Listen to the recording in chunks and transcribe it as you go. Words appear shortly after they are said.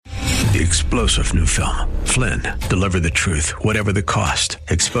the explosive new film, Flynn, Deliver the Truth, Whatever the Cost,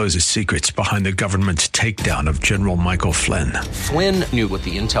 exposes secrets behind the government's takedown of General Michael Flynn. Flynn knew what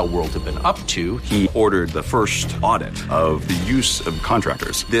the intel world had been up to. He ordered the first audit of the use of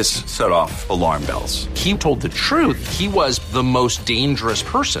contractors. This set off alarm bells. He told the truth. He was the most dangerous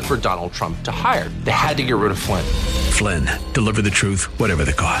person for Donald Trump to hire. They had to get rid of Flynn. Flynn, Deliver the Truth, Whatever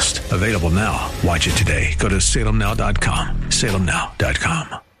the Cost. Available now. Watch it today. Go to salemnow.com.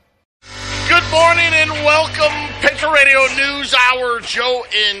 salemnow.com. Good morning and welcome, Patriot Radio News Hour. Joe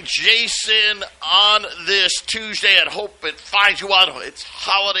and Jason on this Tuesday. I hope it finds you out. It's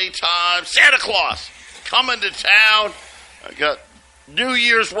holiday time. Santa Claus coming to town. I got New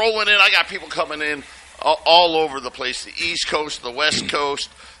Year's rolling in. I got people coming in all over the place. The East Coast, the West Coast.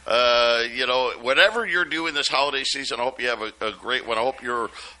 Whatever you're doing this holiday season, I hope you have a great one. I hope you're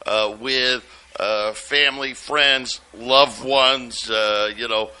with family, friends, loved ones,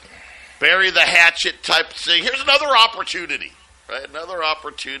 bury the hatchet type of thing. Here's another opportunity, right? Another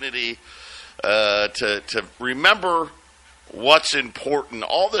opportunity to remember what's important.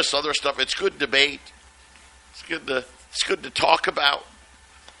 All this other stuff, it's good debate. It's good to talk about.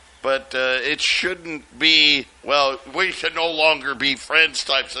 But it shouldn't be, we should no longer be friends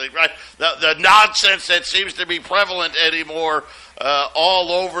type thing, right? The nonsense that seems to be prevalent anymore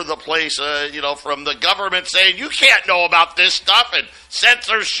all over the place, from the government saying you can't know about this stuff and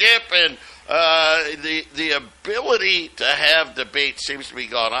censorship and the ability to have debate seems to be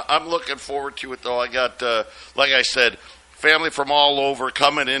gone. I'm looking forward to it, though. I got, like I said, family from all over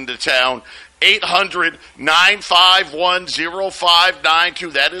coming into town.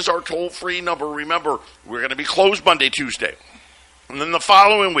 800-951-0592. That is our toll-free number. Remember, we're going to be closed Monday, Tuesday. And then the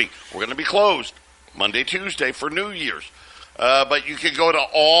following week, we're going to be closed Monday, Tuesday for New Year's. But you can go to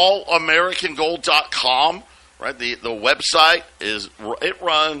allamericangold.com, right? The website it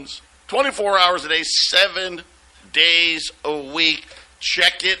runs 24 hours a day, 7 days a week.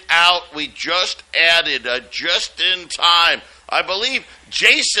 Check it out. We just added just in time. I believe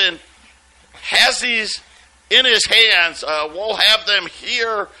Jason has these in his hands. We'll have them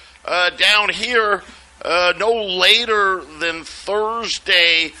here, down here, no later than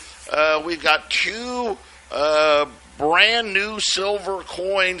Thursday. We've got two brand new silver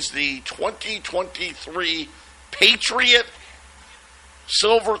coins, the 2023 Patriot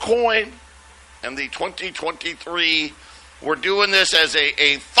silver coin and the 2023. We're doing this as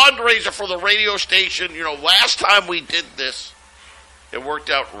a fundraiser for the radio station. Last time we did this, it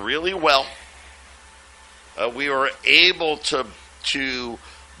worked out really well. We were able to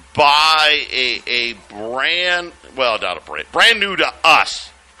buy a brand new to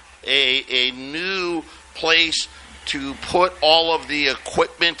us, a new place to put all of the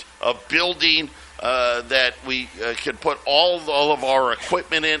equipment, a building that we can put all of our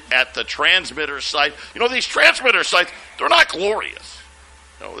equipment in at the transmitter site. These transmitter sites, they're not glorious.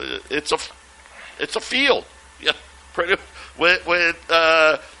 It's a field, with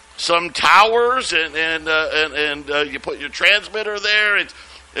some towers and you put your transmitter there.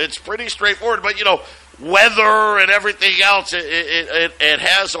 It's pretty straightforward, but weather and everything else, it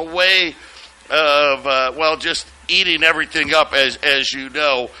has a way of just eating everything up, as you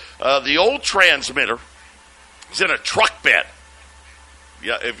know. The old transmitter is in a truck bed.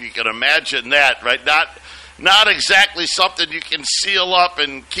 Yeah, if you can imagine that, right? Not exactly something you can seal up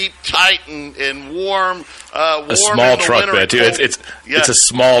and keep tight and warm. A small truck bed, too. It's a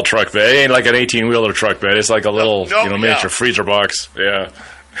small truck bed. It ain't like an 18-wheeler truck bed. It's like a little miniature freezer box. Yeah,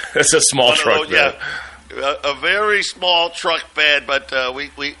 it's a small truck bed. Yeah, a very small truck bed. But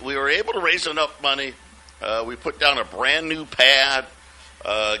we were able to raise enough money. We put down a brand new pad.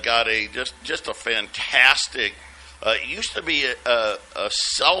 Got just a fantastic. It used to be a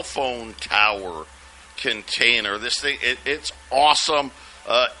cell phone tower container. This thing, it's awesome.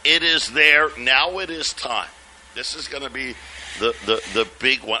 It is there. Now it is time. This is going to be the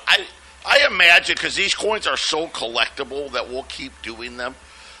big one. I imagine, because these coins are so collectible, that we'll keep doing them.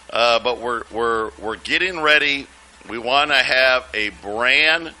 But we're getting ready. We want to have a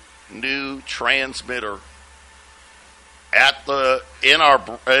brand new transmitter in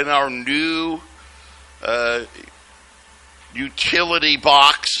our new utility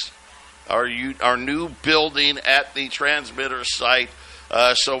box, our new building at the transmitter site.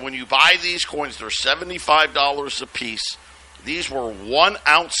 So when you buy these coins, they're $75 a piece. These were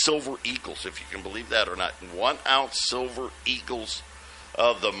 1-ounce silver eagles, if you can believe that or not. 1-ounce silver eagles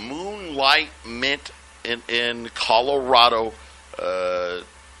of the Moonlight Mint in Colorado.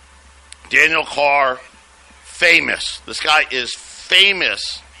 Daniel Carr, famous. This guy is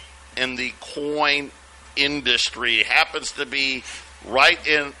famous in the coin industry. Happens to be right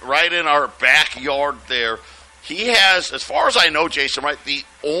in our backyard there. He has, as far as I know, Jason, right, the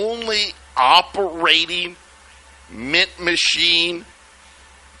only operating mint machine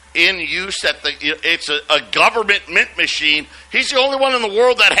in use it's a government mint machine. He's the only one in the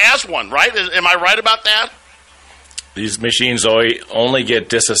world that has one, right? Am I right about that? These machines only get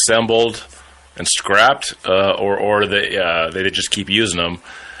disassembled and scrapped, or they just keep using them.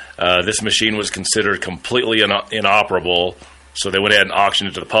 This machine was considered completely inoperable, so they went ahead and auctioned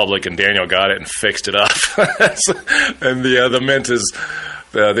it to the public, and Daniel got it and fixed it up. And the mint is,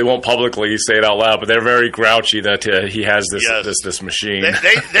 they won't publicly say it out loud, but they're very grouchy that he has this machine.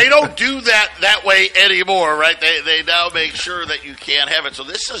 They don't do that way anymore, right? They now make sure that you can't have it. So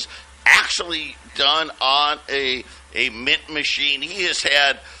this is actually done on a mint machine. He has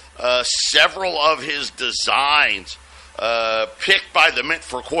had several of his designs picked by the mint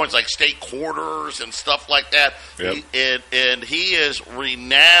for coins, like state quarters and stuff like that. Yep. And he is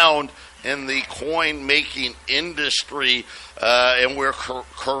renowned in the coin-making industry, and we're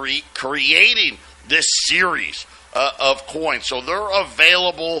creating this series of coins. So they're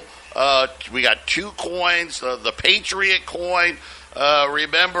available. We got 2 coins, the Patriot coin.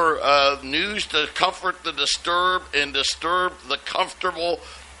 Remember, news to comfort the disturbed and disturb the comfortable.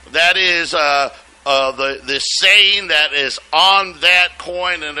 That is the saying that is on that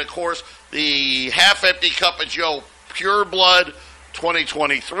coin. And, of course, the half-empty cup of Joe Pure Blood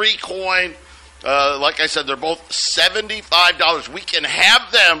 2023 coin. Like I said, they're both $75. We can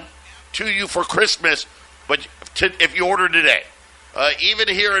have them to you for Christmas, but if you order today. Even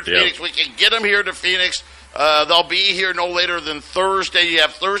here in Phoenix, we can get them here to Phoenix. They'll be here no later than Thursday. You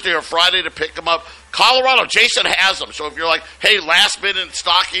have Thursday or Friday to pick them up. Colorado, Jason has them. So if you're like, hey, last-minute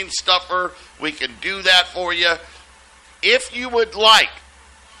stocking stuffer, we can do that for you. If you would like,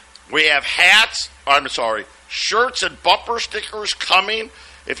 we have shirts and bumper stickers coming.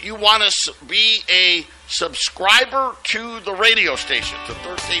 If you want to be a subscriber to the radio station, to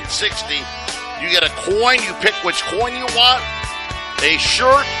 1360, you get a coin. You pick which coin you want, a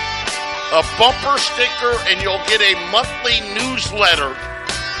shirt, a bumper sticker, and you'll get a monthly newsletter.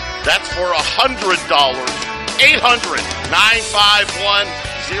 That's for $100.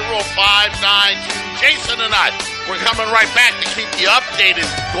 800-951-0592. Jason and I, we're coming right back to keep you updated.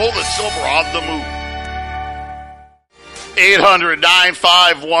 Gold and silver on the move.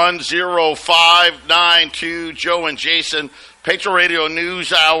 800-951-0592. Joe and Jason, Patriot Radio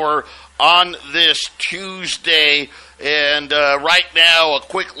News Hour on this Tuesday. And right now, a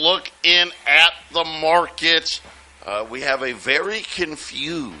quick look in at the markets. We have a very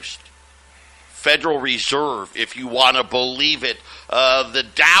confused Federal Reserve, if you want to believe it. The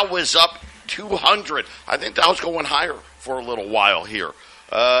Dow is up 200. I think Dow's going higher for a little while here.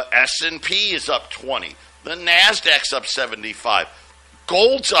 S&P is up 20. The NASDAQ's up 75.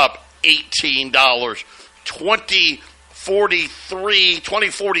 Gold's up $18.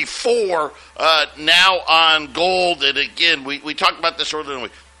 2044 now on gold. And again, we talked about this earlier in the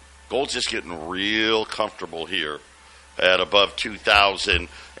week. Gold's just getting real comfortable here at above 2,000,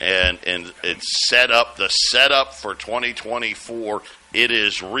 and it's the setup for 2024. It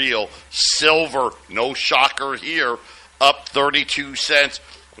is real. Silver, no shocker here, up 32 cents,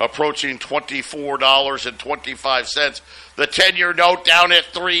 approaching $24.25. The 10-year note down at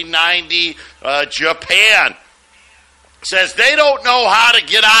 $3.90. Japan says they don't know how to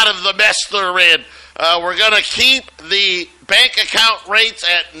get out of the mess they're in. We're going to keep the bank account rates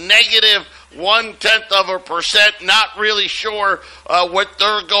at negative 0.1%. Not really sure what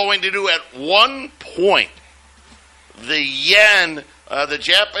they're going to do. At one point, the yen, the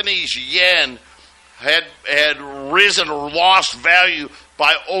Japanese yen, had risen or lost value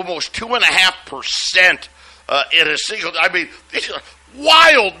by almost 2.5% in a single. I mean, these are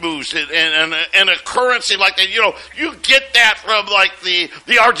wild moves in a currency like that. You know, you get that from like the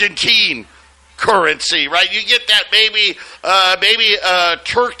Argentine currency, right? You get that maybe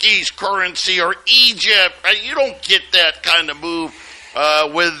Turkey's currency or Egypt. Right? You don't get that kind of move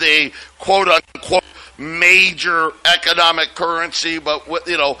with a quote unquote major economic currency. But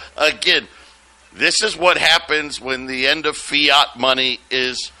again, this is what happens when the end of fiat money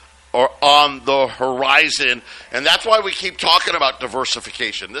is on the horizon, and that's why we keep talking about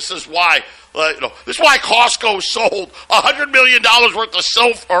diversification. This is why, Costco sold $100 million worth of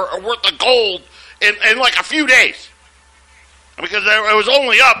silver or worth of gold in like a few days, because it was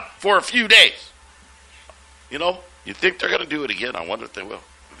only up for a few days. You think they're going to do it again? I wonder if they will.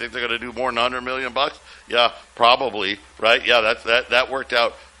 You think they're going to do more than $100 million? Yeah, probably. Right? Yeah, that worked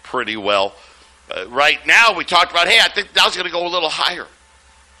out pretty well. Right now, we talked about, I think Dow's going to go a little higher.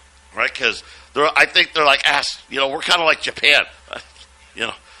 Right, because I think they're like us. We're kind of like Japan. You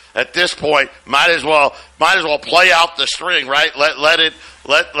know, at this point, might as well play out the string, right?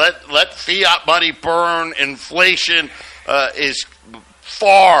 Let fiat money burn. Inflation is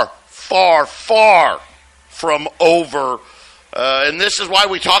far from over. And this is why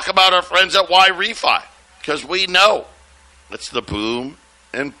we talk about our friends at Y-Refi, because we know it's the boom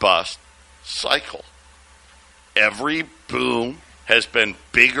and bust cycle. Every boom has been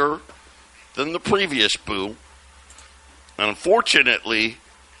bigger than the previous boom. And unfortunately,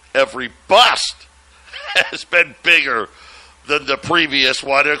 every bust has been bigger than the previous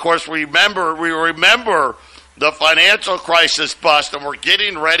one. And of course, we remember the financial crisis bust, and we're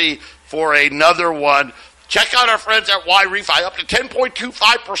getting ready for another one. Check out our friends at Y-Refi, up to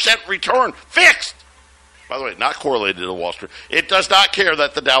 10.25% return, fixed. By the way, not correlated to Wall Street. It does not care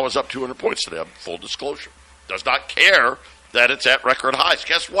that the Dow is up 200 points today, full disclosure. Does not care that it's at record highs.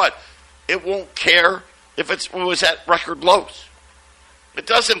 Guess what? It won't care if it was at record lows. It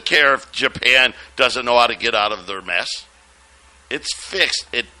doesn't care if Japan doesn't know how to get out of their mess. It's fixed.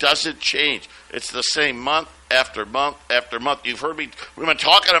 It doesn't change. It's the same month after month after month. You've heard me. We've been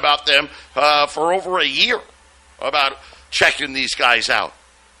talking about them for over a year, about checking these guys out.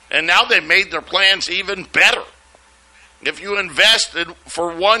 And now they've made their plans even better. If you invest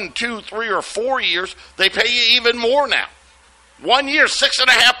for 1, 2, 3, or 4 years, they pay you even more now. 1 year,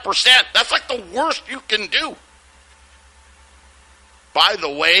 6.5%. That's like the worst you can do. By the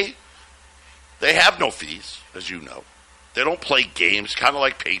way, they have no fees, as you know. They don't play games, kind of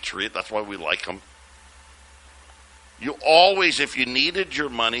like Patriot. That's why we like them. You always, if you needed your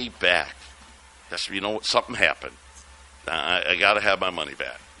money back, you know what, something happened. I got to have my money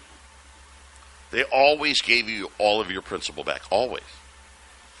back. They always gave you all of your principal back, always.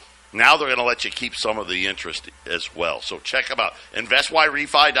 Now they're going to let you keep some of the interest as well. So check them out.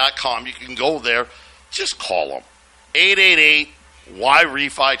 InvestYRefi.com. You can go there. Just call them.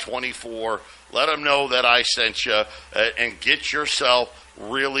 888-YRefi24. Let them know that I sent you, and get yourself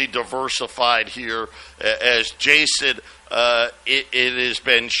really diversified here. As Jason, it has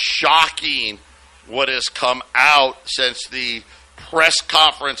been shocking what has come out since the press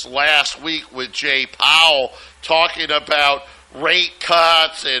conference last week with Jay Powell talking about rate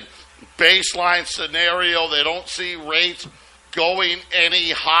cuts and baseline scenario. They don't see rates going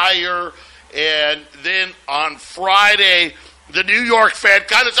any higher. And then on Friday, the New York Fed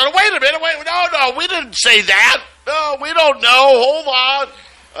kind of said, wait a minute, no, we didn't say that. No, we don't know. Hold on.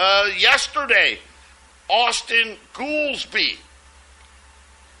 Yesterday, Austin Goolsbee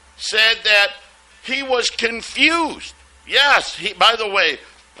said that he was confused. Yes, by the way,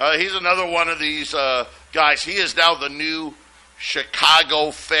 he's another one of these guys. He is now the new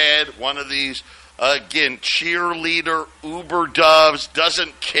Chicago Fed, one of these, again, cheerleader uber doves,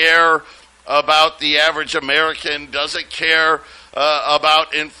 doesn't care about the average American, doesn't care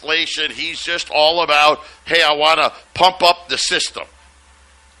about inflation. He's just all about, hey, I want to pump up the system.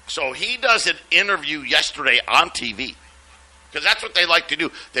 So he does an interview yesterday on TV, because that's what they like to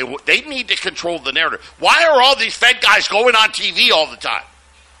do. They need to control the narrative. Why are all these Fed guys going on TV all the time?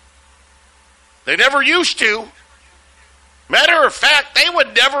 They never used to. Matter of fact, they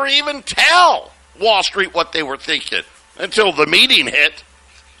would never even tell Wall Street what they were thinking until the meeting hit.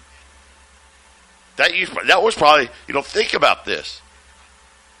 That was probably, think about this.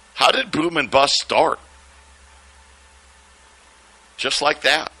 How did boom and bust start? Just like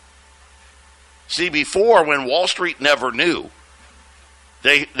that. See, before, when Wall Street never knew,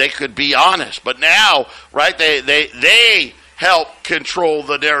 they could be honest. But now, right, they help control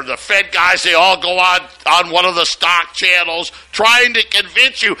the narrative. The Fed guys, they all go on one of the stock channels trying to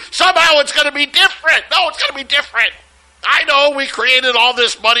convince you somehow it's going to be different. No, it's going to be different. I know we created all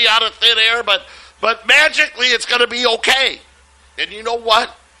this money out of thin air, but magically it's going to be okay. And you know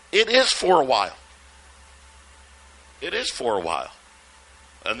what? It is for a while. It is for a while.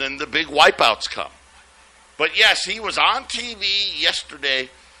 And then the big wipeouts come. But yes, he was on TV yesterday,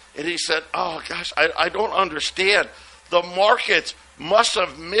 and he said, oh gosh, I don't understand. The markets must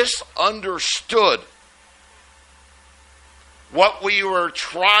have misunderstood what we were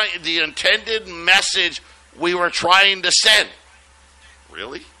trying, the intended message we were trying to send.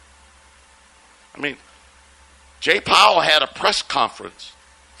 Really? I mean, Jay Powell had a press conference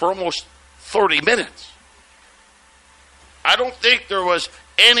for almost 30 minutes. I don't think there was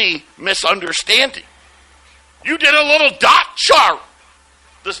any misunderstanding. You did a little dot chart.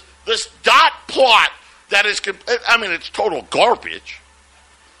 This dot plot that is, it's total garbage.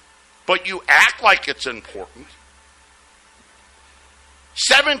 But you act like it's important.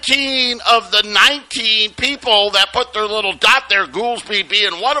 17 of the 19 people that put their little dot there, Goolsbee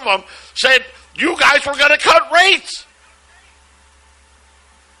being one of them, said you guys were going to cut rates.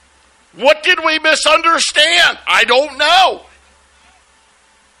 What did we misunderstand? I don't know.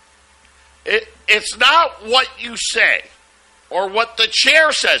 It's not what you say or what the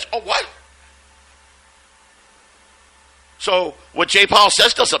chair says. Oh, what? So what Jay Powell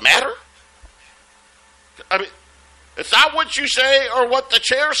says doesn't matter? I mean, it's not what you say or what the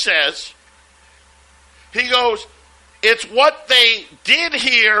chair says. He goes, it's what they did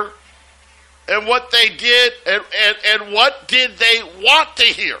here and what they did and what did they want to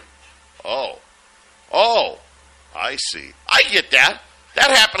hear. Oh, I see. I get that. That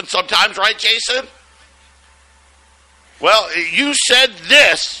happens sometimes, right, Jason? Well, you said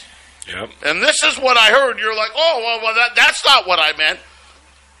this, yep, and this is what I heard. You're like, oh, well that's not what I meant.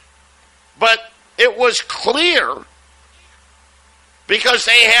 But it was clear because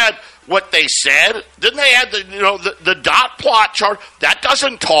they had what they said. Then they had the dot plot chart. That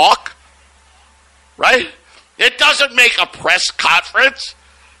doesn't talk, right? It doesn't make a press conference.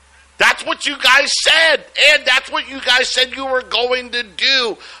 That's what you guys said, and that's what you guys said you were going to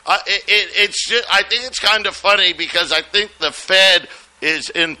do. It's just, I think it's kind of funny because I think the Fed is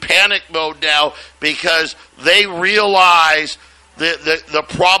in panic mode now because they realize the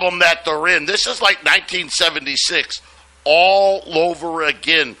problem that they're in. This is like 1976 all over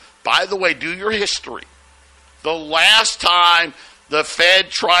again. By the way, do your history. The last time the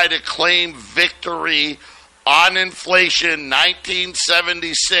Fed tried to claim victory on inflation,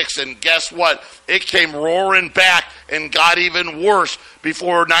 1976, and guess what? It came roaring back and got even worse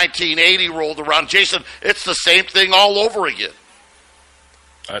before 1980 rolled around. Jason, it's the same thing all over again.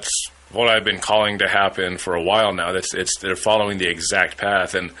 That's what I've been calling to happen for a while now. They're following the exact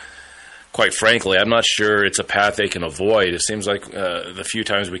path, and quite frankly, I'm not sure it's a path they can avoid. It seems like the few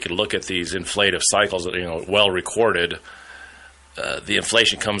times we could look at these inflative cycles, well recorded, the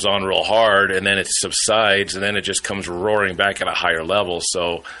inflation comes on real hard, and then it subsides, and then it just comes roaring back at a higher level.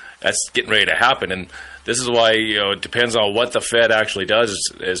 So that's getting ready to happen, and this is why it depends on what the Fed actually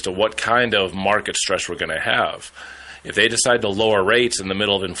does as to what kind of market stress we're going to have. If they decide to lower rates in the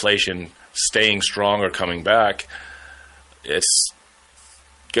middle of inflation staying strong or coming back, it's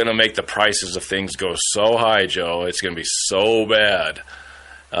going to make the prices of things go so high, Joe. It's going to be so bad.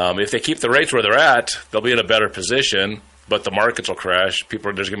 If they keep the rates where they're at, they'll be in a better position. But the markets will crash. There's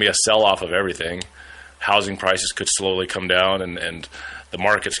going to be a sell-off of everything. Housing prices could slowly come down, and the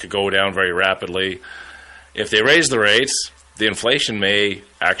markets could go down very rapidly. If they raise the rates, the inflation may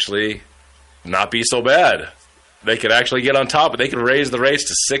actually not be so bad. They could actually get on top. They could raise the rates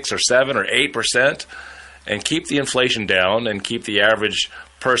to 6 or 7 or 8% and keep the inflation down and keep the average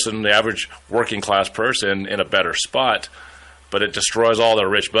person, the average working-class person, in a better spot. But it destroys all their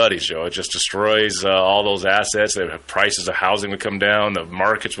rich buddies, Joe. It just destroys all those assets. The prices of housing would come down. The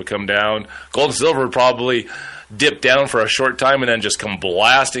markets would come down. Gold and silver would probably dip down for a short time and then just come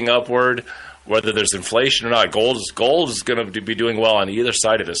blasting upward, whether there's inflation or not. Gold is going to be doing well on either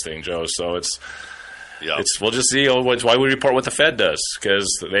side of this thing, Joe. So we'll just see. It's why we report what the Fed does,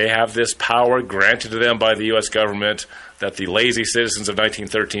 because they have this power granted to them by the U.S. government that the lazy citizens of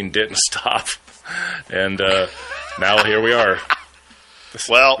 1913 didn't stop. And now here we are.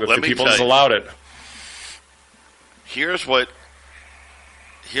 Well, the let me people tell just you. allowed it. Here's what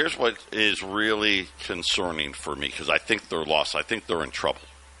is really concerning for me, because I think they're lost. I think they're in trouble.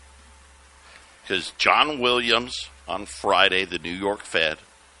 Because John Williams on Friday, the New York Fed.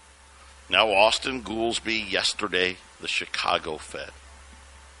 Now Austin Goolsbee yesterday, the Chicago Fed.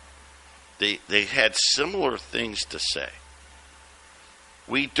 They had similar things to say.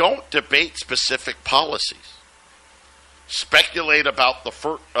 We don't debate specific policies. Speculate about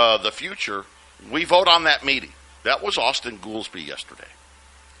the future. We vote on that meeting. That was Austin Goolsbee yesterday.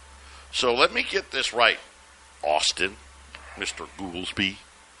 So let me get this right, Austin, Mr. Goolsbee.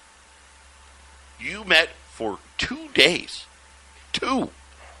 You met for 2 days. 2.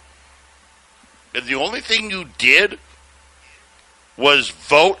 And the only thing you did was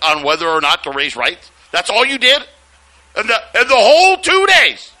vote on whether or not to raise rates. That's all you did? And the whole 2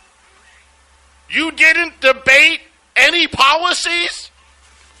 days, you didn't debate any policies?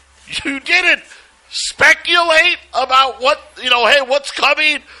 You didn't speculate about what's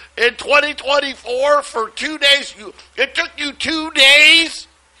coming in 2024 for 2 days? It took you 2 days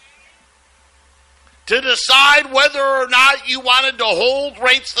to decide whether or not you wanted to hold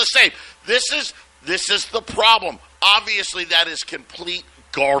rates the same. This is the problem. Obviously, that is complete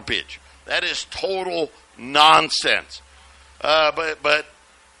garbage. That is total nonsense. But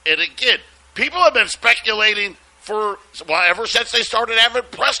again, people have been speculating ever since they started having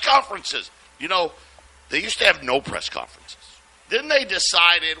press conferences. They used to have no press conferences. Then they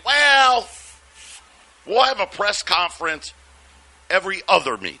decided, we'll have a press conference every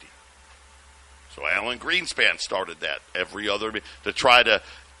other meeting. So Alan Greenspan started that every other to try to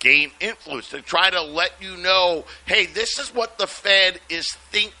gain influence, to try to let you know, hey, this is what the Fed is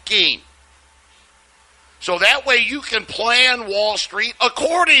thinking. So that way you can plan Wall Street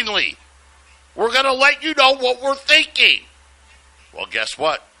accordingly. We're going to let you know what we're thinking. Well, guess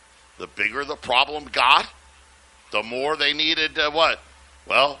what? The bigger the problem got, the more they needed to what?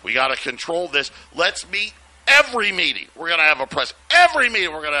 Well, we got to control this. Let's meet every meeting. We're going to have a press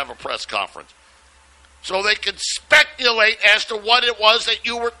conference. So they can speculate as to what it was that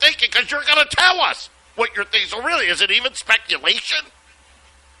you were thinking, because you're going to tell us what you're thinking. So really, is it even speculation?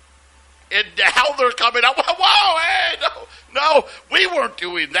 And now they're coming up, whoa, hey, no, we weren't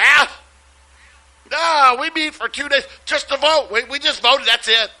doing that. No, we meet for 2 days just to vote. We just voted, that's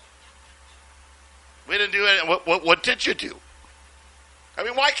it. We didn't do it. What did you do? I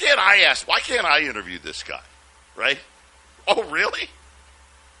mean, why can't I interview this guy, right? Oh, really?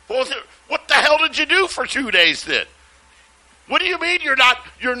 Well, what the hell did you do for 2 days then? What do you mean you're not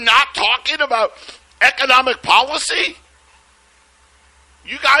talking about economic policy?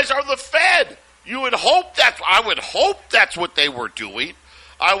 You guys are the Fed. I would hope that's what they were doing.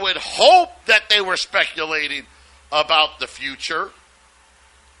 I would hope that they were speculating about the future.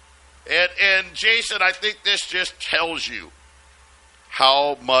 And Jason, I think this just tells you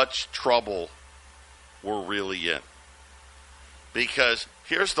how much trouble we're really in. Because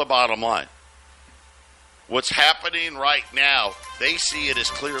here's the bottom line. What's happening right now, they see it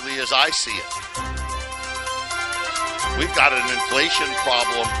as clearly as I see it. We've got an inflation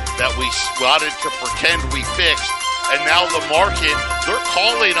problem that we wanted to pretend we fixed, and now the market, they're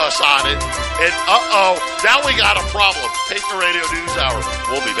calling us on it, and now we got a problem. Patriot Radio News Hour.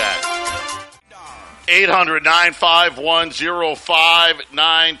 We'll be back.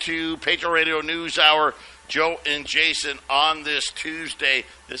 800-951-0592, Patriot Radio News Hour. Joe and Jason on this Tuesday.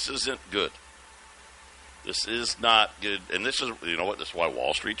 This isn't good. This is not good. And this is, you know what, this is why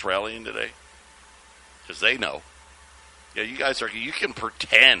Wall Street's rallying today. Because they know. Yeah, you can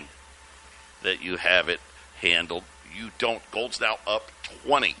pretend that you have it handled. You don't. Gold's now up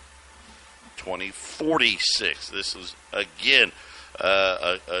 20.46. This is, again,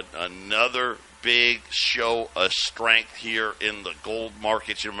 another big show of strength here in the gold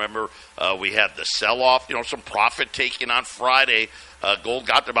markets. You remember we had the sell-off, some profit taking on Friday. Gold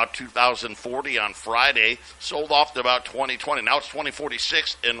got to about 2,040 on Friday, sold off to about 2020. Now it's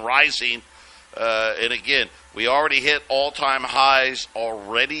 2046 and rising. And again, we already hit all-time highs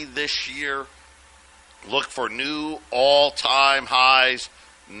already this year. Look for new all-time highs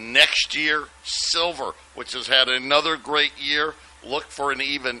next year. Silver, which has had another great year, look for an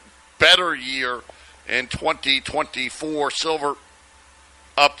even better year in 2024. Silver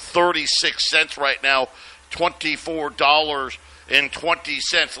up 36 cents right now,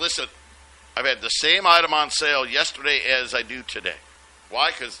 $24.20. Listen, I've had the same item on sale yesterday as I do today.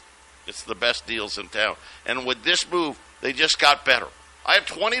 Why? Because it's the best deals in town. And with this move, they just got better. I have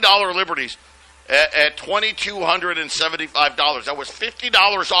 $20 Liberties at $2,275. That was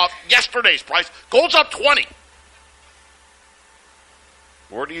 $50 off yesterday's price. Gold's up 20.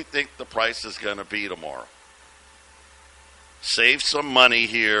 Where do you think the price is going to be tomorrow? Save some money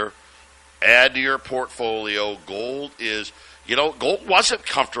here. Add to your portfolio. Gold is, gold wasn't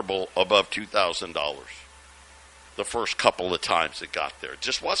comfortable above $2,000 the first couple of times it got there. It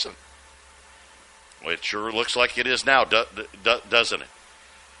just wasn't. Well, it sure looks like it is now, doesn't it?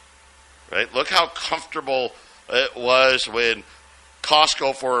 Right? Look how comfortable it was when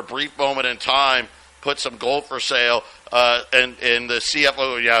Costco, for a brief moment in time, put some gold for sale, and the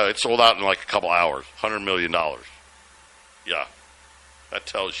CFO, it sold out in like a couple hours, $100 million. Yeah, that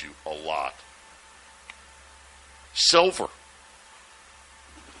tells you a lot. Silver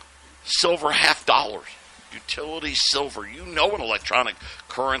 $50. Utility silver. An electronic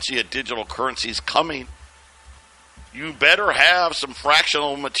currency, a digital currency is coming. You better have some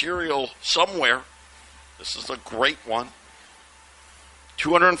fractional material somewhere. This is a great one.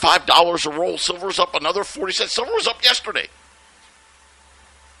 $205 a roll. Silver's up another 40 cents. Silver was up yesterday.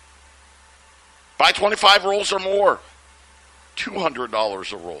 Buy 25 rolls or more.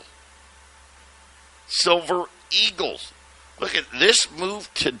 $200 a roll. Silver Eagles. Look at this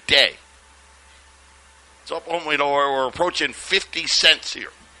move today. It's up on, we're approaching 50 cents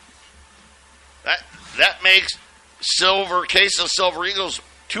here. That makes case of Silver Eagles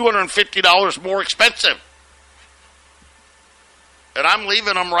 $250 more expensive. And I'm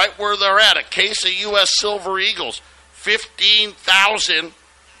leaving them right where they're at. A case of U.S. Silver Eagles,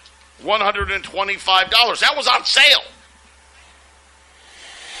 $15,125. That was on sale.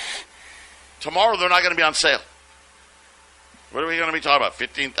 Tomorrow they're not going to be on sale. What are we going to be talking about?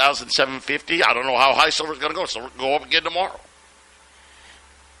 15,750? I don't know how high silver's going to go. Silver can go up again tomorrow.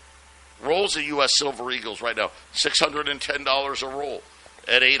 Rolls of U.S. Silver Eagles right now, $610 a roll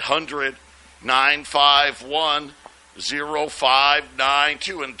at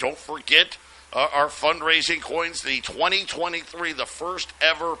 800-951-0592. And don't forget our fundraising coins, the 2023, the first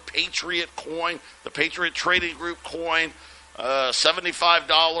ever Patriot coin, the Patriot Trading Group coin,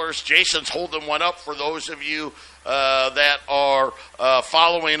 $75. Jason's holding one up for those of you that are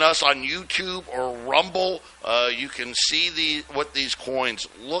following us on YouTube or Rumble. You can see what these coins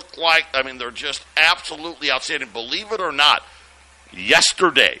look like. I mean, they're just absolutely outstanding. Believe it or not,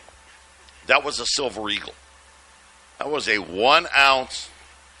 yesterday, that was a Silver Eagle. That was a 1-ounce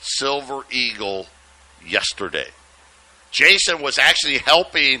Silver Eagle yesterday. Jason was actually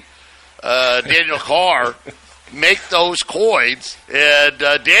helping Daniel Carr make those coins, and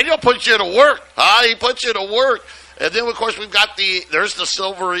Daniel puts you to work. He puts you to work. And then, of course, we've got there's the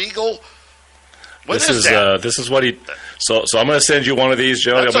Silver Eagle. This is what he. So I'm going to send you one of these,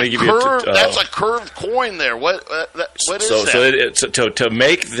 Joe. I'm going to give you. That's a curved coin there. What is that? To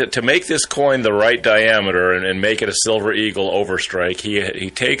make this coin the right diameter and make it a Silver Eagle overstrike, he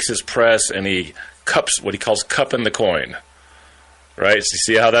takes his press and he cups what he calls cupping the coin. Right? So you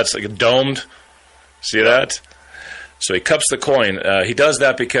see how that's like domed? See that? So he cups the coin. He does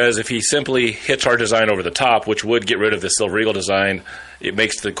that because if he simply hits our design over the top, which would get rid of the Silver Eagle design, it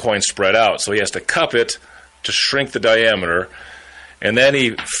makes the coin spread out. So he has to cup it to shrink the diameter, and then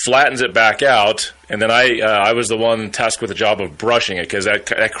he flattens it back out. And then I was the one tasked with the job of brushing it because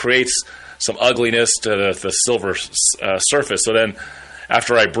that creates some ugliness to the silver surface. So then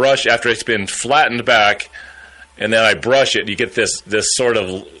after it's been flattened back, and then I brush it, you get this sort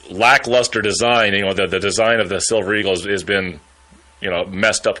of lackluster design. You know, the design of the Silver Eagle has been,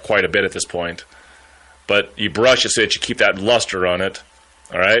 messed up quite a bit at this point. But you brush it so that you keep that luster on it.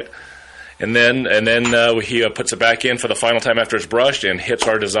 All right, and then he puts it back in for the final time after it's brushed and hits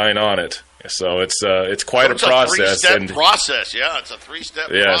our design on it. So it's quite a process. It's a 3-step process. Yeah, it's a 3-step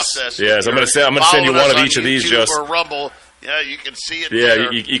process. Yes. I'm going to send you one of each of these, Joe. Or Rumble. Yeah, you can see it. Yeah,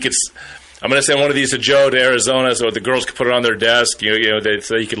 there. you could. I'm going to send one of these to Joe to Arizona so the girls can put it on their desk. So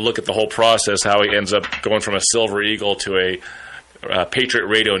you can look at the whole process, how he ends up going from a Silver Eagle to a Patriot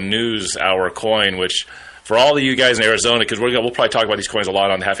Radio News Hour coin, which for all of you guys in Arizona, because we'll probably talk about these coins a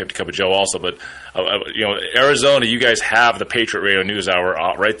lot on the Half Empty Cup of Joe also, but Arizona, you guys have the Patriot Radio News Hour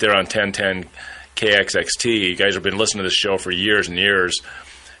right there on 1010 KXXT. You guys have been listening to this show for years and years.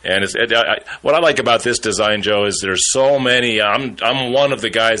 And what I like about this design, Joe, is there's so many. I'm one of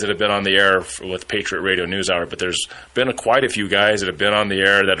the guys that have been on the air with Patriot Radio News Hour, but there's been quite a few guys that have been on the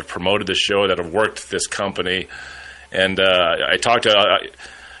air that have promoted the show, that have worked this company. And I talked to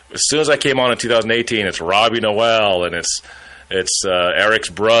as soon as I came on in 2018, it's Robbie Noel, and it's Eric's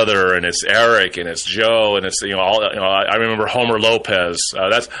brother, and it's Eric, and it's Joe, and it's I remember Homer Lopez. I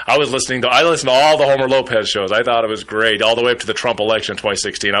listened to all the Homer Lopez shows. I thought it was great, all the way up to the Trump election in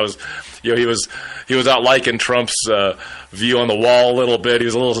 2016. He was out liking Trump's view on the wall a little bit. He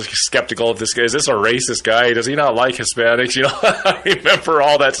was a little skeptical of this guy. Is this a racist guy? Does he not like Hispanics? I remember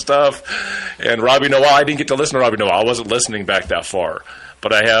all that stuff. And Robbie Noel, I didn't get to listen to Robbie Noel. I wasn't listening back that far.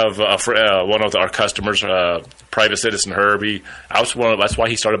 But I have one of our customers, Private Citizen Herbie. That's why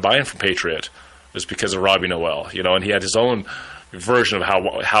he started buying from Patriot, was because of Robbie Noel. And he had his own version of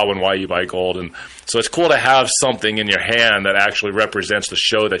how and why you buy gold. And so it's cool to have something in your hand that actually represents the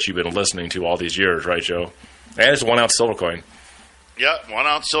show that you've been listening to all these years, right, Joe? And it's a 1-ounce silver coin. Yeah,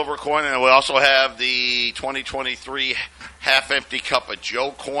 1-ounce silver coin. And we also have the 2023 half-empty cup of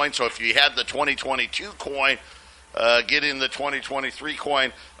Joe coin. So if you had the 2022 coin, getting the 2023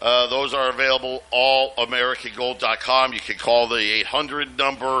 coin, those are available all AmericanGold.com. You can call the 800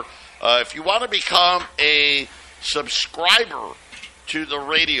 number. If you want to become a subscriber to the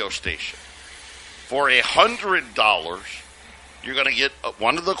radio station, for $100, you're going to get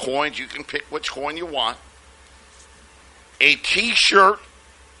one of the coins. You can pick which coin you want. A T-shirt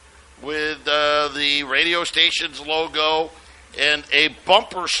with the radio station's logo and a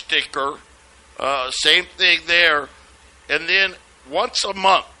bumper sticker. Same thing there. And then once a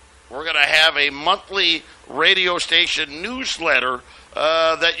month, we're going to have a monthly radio station newsletter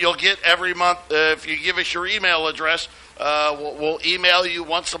that you'll get every month. If you give us your email address, we'll email you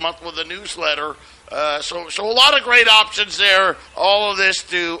once a month with a newsletter. So a lot of great options there. All of this,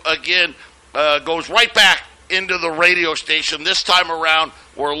 goes right back into the radio station. This time around,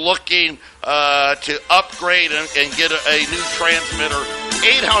 we're looking to upgrade and get a new transmitter.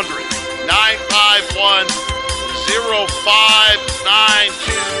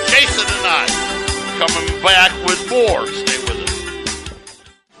 800-951-0592. Jason and I coming back with more. Stay with us.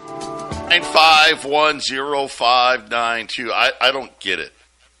 9510592. I don't get it.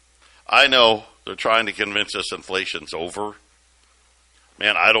 I know they're trying to convince us inflation's over.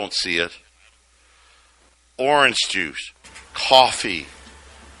 Man, I don't see it. Orange juice, coffee,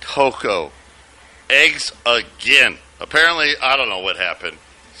 cocoa, eggs again. Apparently, I don't know what happened.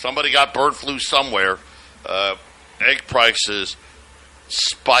 Somebody got bird flu somewhere. Egg prices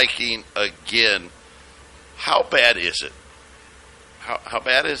spiking again. How bad is it? How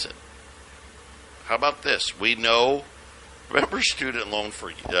bad is it? How about this? We know, remember student loan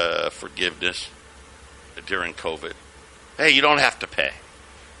forgiveness during COVID? Hey, you don't have to pay.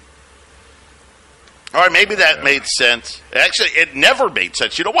 All right, maybe that made sense. Actually, it never made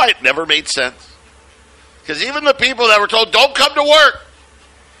sense. You know why it never made sense? Because even the people that were told, don't come to work,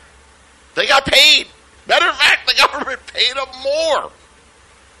 they got paid. Matter of fact, the government paid them more.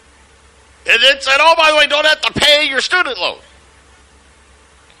 And then said, oh, by the way, don't have to pay your student loan.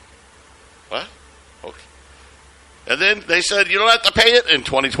 What? Okay. And then they said, you don't have to pay it in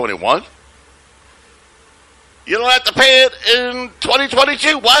 2021. You don't have to pay it in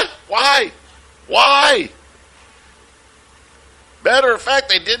 2022. What? Why? Why? Matter of fact,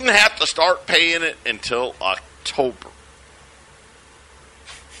 they didn't have to start paying it until October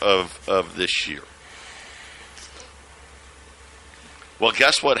of this year. Well,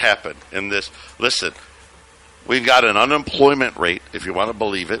 guess what happened in this? Listen, we've got an unemployment rate, if you want to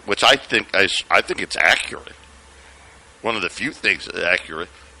believe it, which I think it's accurate. One of the few things that's accurate.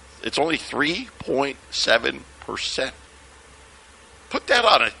 It's only 3.7%. Put that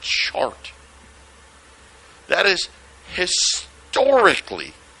on a chart. That is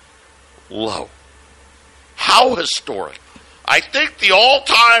historically low. How historic? I think the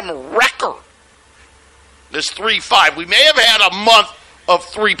all-time record is 3.5. We may have had a month of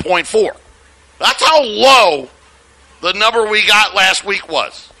 3.4. That's how low the number we got last week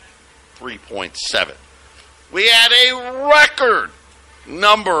was. 3.7. We had a record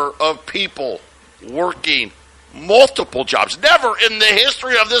number of people working multiple jobs. Never in the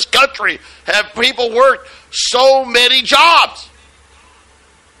history of this country have people worked so many jobs.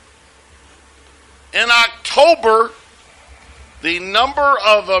 In October, the number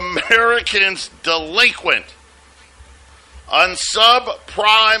of Americans delinquent on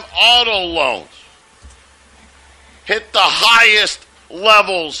subprime auto loans hit the highest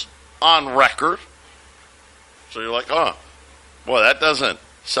levels on record. So you're like, oh, boy, that doesn't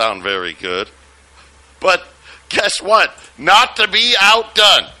sound very good. But guess what? Not to be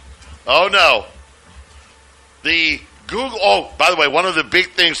outdone. Oh, no. The Google, oh, by the way, one of the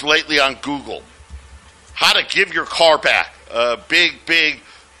big things lately on Google, how to give your car back. Big thing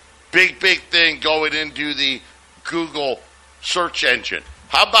going into the Google search engine.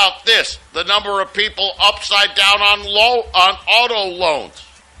 How about this? The number of people upside down on auto loans.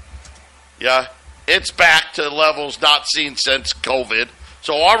 Yeah, it's back to levels not seen since COVID.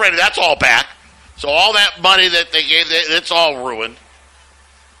 So already that's all back. So all that money that they gave, it's all ruined.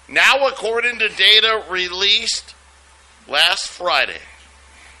 Now, according to data released last Friday,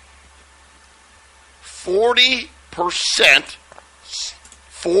 40%,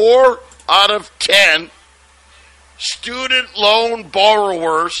 4 out of 10 student loan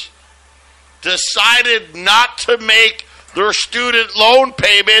borrowers decided not to make their student loan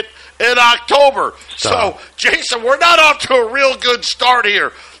payment in October. So, Jason, we're not off to a real good start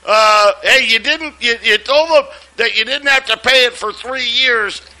here. Hey, you told them that you didn't have to pay it for 3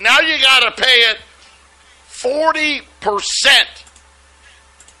 years. Now you got to pay it. 40%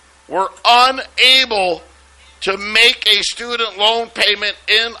 were unable to make a student loan payment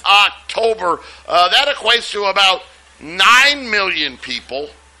in October. That equates to about 9 million people.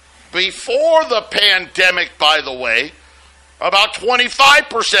 Before the pandemic, by the way, about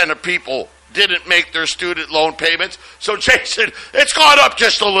 25% of people didn't make their student loan payments. So, Jason, it's gone up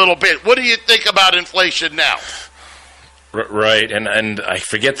just a little bit. What do you think about inflation now? Right, and I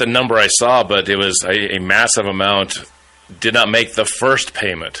forget the number I saw, but it was a massive amount did not make the first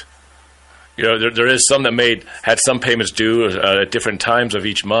payment. You know, there is some that had some payments due at different times of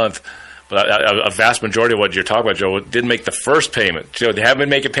each month, but a vast majority of what you're talking about, Joe, didn't make the first payment. You know, they haven't been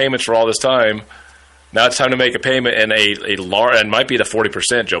making payments for all this time. Now it's time to make a payment, and a large, and might be the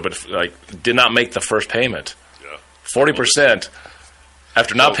 40%, Joe, but did not make the first payment. Yeah. 40%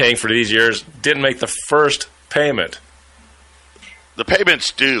 after not paying for these years didn't make the first payment. The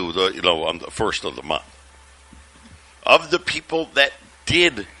payments due, on the first of the month. Of the people that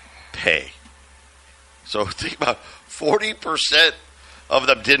did pay, so think about 40% of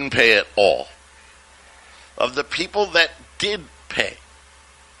them didn't pay at all. Of the people that did pay,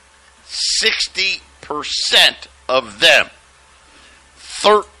 60% of them,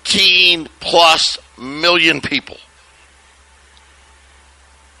 $13 13+ million people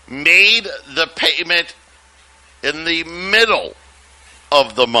made the payment in the middle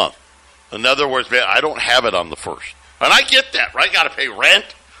of the month. In other words, man, I don't have it on the first. And I get that, right? Got to pay rent,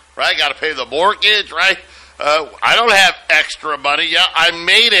 right? Got to pay the mortgage, right? I don't have extra money. Yeah, I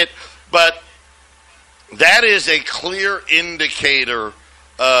made it, but that is a clear indicator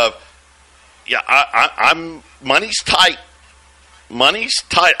of, I'm money's tight. Money's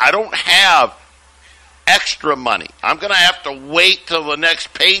tight. I don't have extra money. I'm going to have to wait till the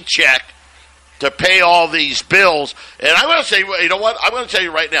next paycheck to pay all these bills. And I'm going to say, you know what? I'm going to tell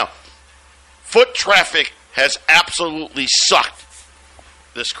you right now, foot traffic has absolutely sucked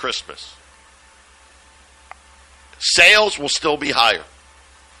this Christmas. Sales will still be higher.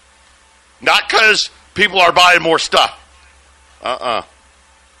 Not because people are buying more stuff.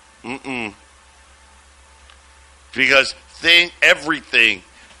 Because everything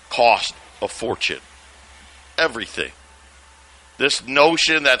costs a fortune. Everything. This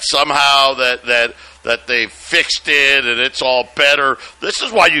notion that somehow that they fixed it and it's all better. This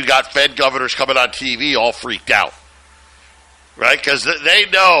is why you got Fed governors coming on TV all freaked out. Right? Because they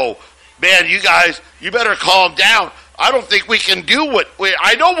know, man, you guys, you better calm down. I don't think we can do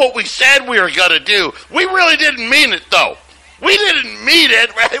I know what we said we were going to do. We really didn't mean it, though. We didn't mean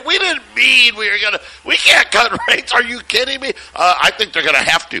it, right? We didn't mean we can't cut rates. Are you kidding me? I think they're going to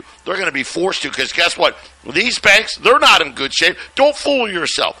have to. They're going to be forced to, because guess what? These banks, they're not in good shape. Don't fool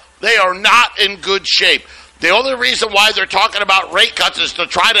yourself. They are not in good shape. The only reason why they're talking about rate cuts is to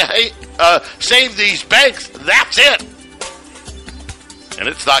try to save these banks. That's it. And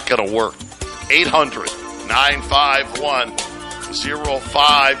it's not going to work.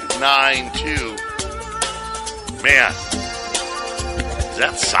 800-951-0592. Man, does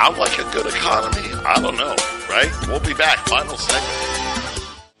that sound like a good economy? I don't know, right? We'll be back. Final segment.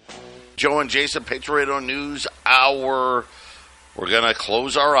 Joe and Jason, Patriot News Hour. We're going to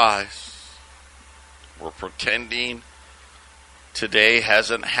close our eyes. We're pretending today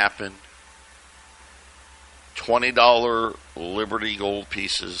hasn't happened. $20 Liberty gold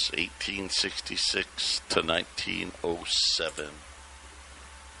pieces, 1866 to 1907.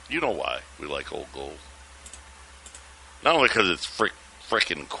 You know why we like old gold. Not only because it's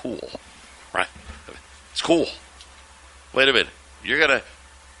freaking cool, right? It's cool. Wait a minute.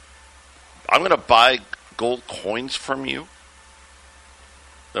 I'm going to buy gold coins from you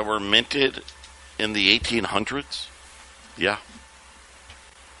that were minted in the 1800s? Yeah.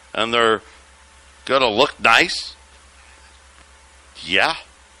 And they're going to look nice? Yeah.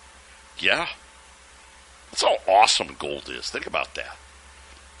 Yeah. That's how awesome gold is. Think about that.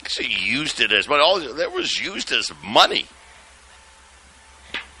 They used it as money. All that was used as money.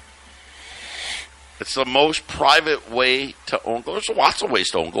 It's the most private way to own gold. There's lots of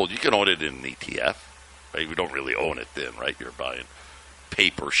ways to own gold. You can own it in an ETF. Right? You don't really own it then, right? You're buying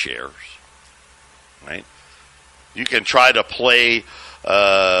paper shares, right? You can try to play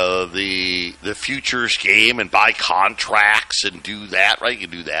the futures game and buy contracts and do that, right? You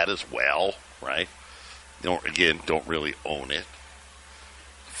can do that as well, right? Don't really own it.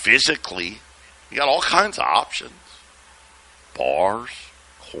 Physically, you got all kinds of options. Bars,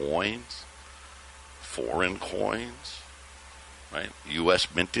 coins, foreign coins, right? U.S.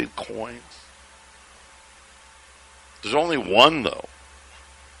 minted coins. There's only one, though,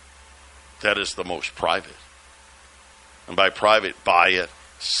 that is the most private. And by private, buy it,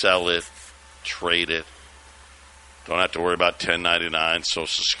 sell it, trade it. Don't have to worry about 1099,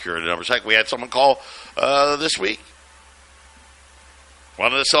 Social Security numbers. Heck, we had someone call this week.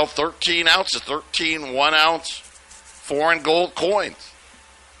 Wanted to sell 13 ounces, 13 1-ounce foreign gold coins.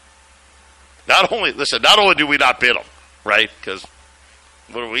 Not only do we not bid them, right? Because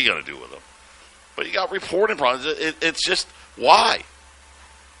what are we going to do with them? But you got reporting problems. It's just, why?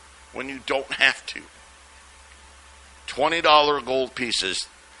 When you don't have to. $20 gold pieces,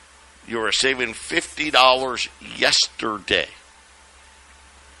 you are saving $50 yesterday.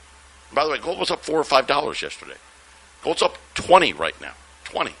 By the way, gold was up $4 or $5 yesterday. Gold's up 20 right now.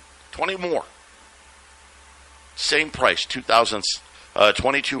 20 more. Same price,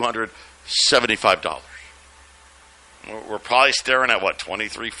 $2,275. We're probably staring at,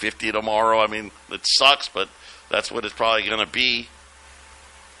 $23.50 tomorrow. I mean, it sucks, but that's what it's probably going to be.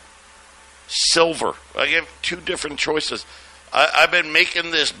 Silver. I give two different choices. I've been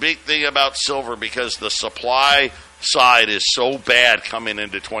making this big thing about silver because the supply side is so bad coming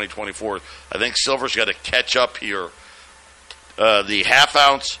into 2024. I think silver's got to catch up here. The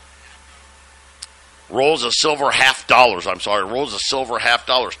half-ounce rolls of silver rolls of silver $50,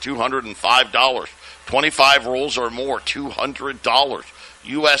 $205. 25 rolls or more, $200.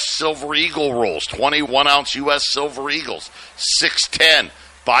 U.S. Silver Eagle rolls, 21-ounce U.S. Silver Eagles, $6.10.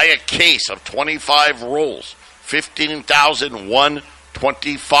 Buy a case of 25 rolls,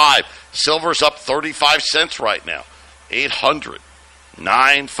 $15,125. Silver's up 35 cents right now.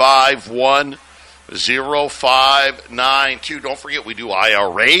 800-951-0592. Don't forget, we do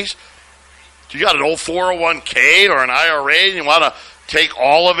IRAs. You got an old 401k or an IRA and you want to take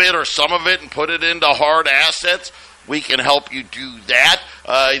all of it or some of it and put it into hard assets, we can help you do that.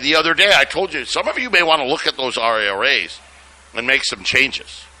 The other day I told you, some of you may want to look at those IRAs and make some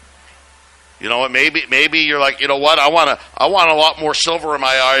changes. You know, maybe you're like, you know what, I want a lot more silver in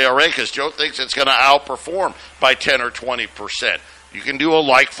my IRA because Joe thinks it's going to outperform by 10 or 20%. You can do a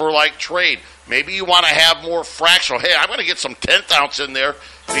like-for-like trade. Maybe you want to have more fractional. Hey, I'm going to get some 10th ounce in there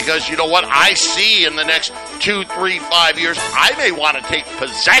because you know what? I see in the next 2, 3, 5 years, I may want to take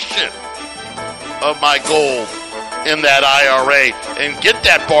possession of my gold in that IRA and get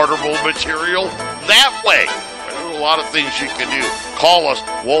that barterable material that way. There's a lot of things you can do. Call us.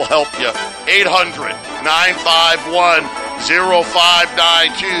 We'll help you.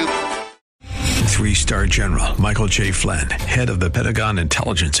 800-951-0592. Three-star General Michael J. Flynn, head of the Pentagon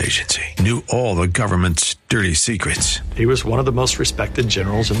Intelligence Agency, knew all the government's dirty secrets. He was one of the most respected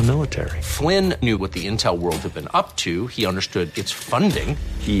generals in the military. Flynn knew what the intel world had been up to. He understood its funding.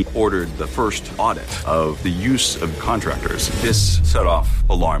 He ordered the first audit of the use of contractors. This set off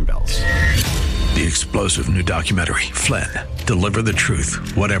alarm bells. The explosive new documentary, Flynn, Deliver the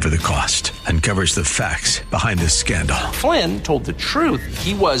Truth, Whatever the Cost, uncovers the facts behind this scandal. Flynn told the truth.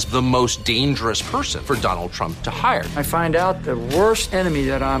 He was the most dangerous person for Donald Trump to hire. I find out the worst enemy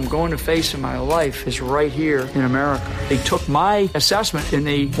that I'm going to face in my life is right here in America. They took my assessment and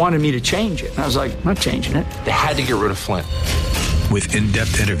they wanted me to change it. And I was like, I'm not changing it. They had to get rid of Flynn. With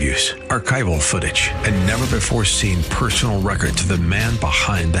in-depth interviews, archival footage, and never-before-seen personal records of the man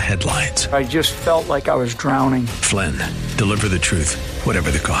behind the headlines. I just felt like I was drowning. Flynn, Deliver the Truth, Whatever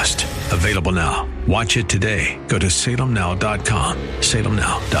the Cost. Available now. Watch it today. Go to salemnow.com.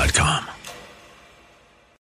 salemnow.com.